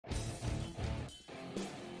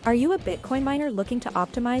Are you a Bitcoin miner looking to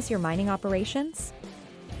optimize your mining operations?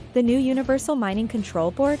 The new Universal Mining Control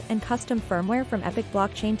Board and custom firmware from ePIC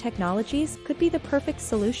Blockchain Technologies could be the perfect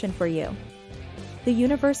solution for you. The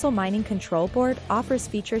Universal Mining Control Board offers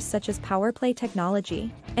features such as PowerPlay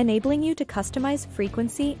technology, enabling you to customize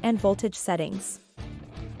frequency and voltage settings.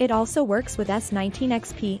 It also works with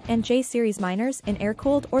S19XP and J-series miners in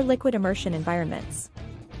air-cooled or liquid immersion environments.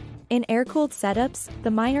 In air-cooled setups,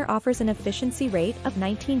 the miner offers an efficiency rate of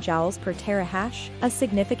 19 joules per terahash, a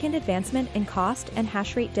significant advancement in cost and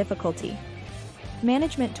hash rate difficulty.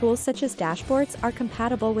 Management tools such as dashboards are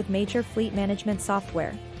compatible with major fleet management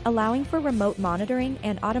software, allowing for remote monitoring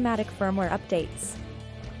and automatic firmware updates.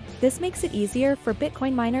 This makes it easier for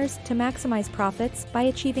Bitcoin miners to maximize profits by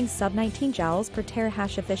achieving sub-19 joules per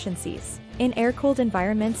terahash efficiencies in air-cooled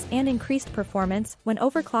environments and increased performance when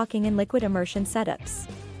overclocking in liquid immersion setups.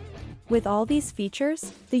 With all these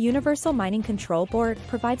features, the Universal Mining Control Board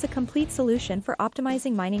provides a complete solution for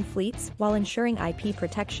optimizing mining fleets while ensuring IP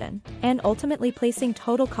protection, and ultimately placing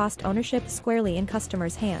total cost ownership squarely in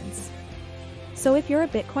customers' hands. So if you're a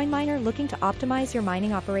Bitcoin miner looking to optimize your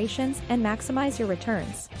mining operations and maximize your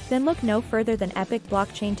returns, then look no further than ePIC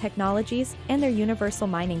Blockchain Technologies and their Universal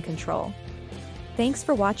Mining Control. Thanks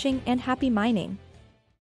for watching and happy mining!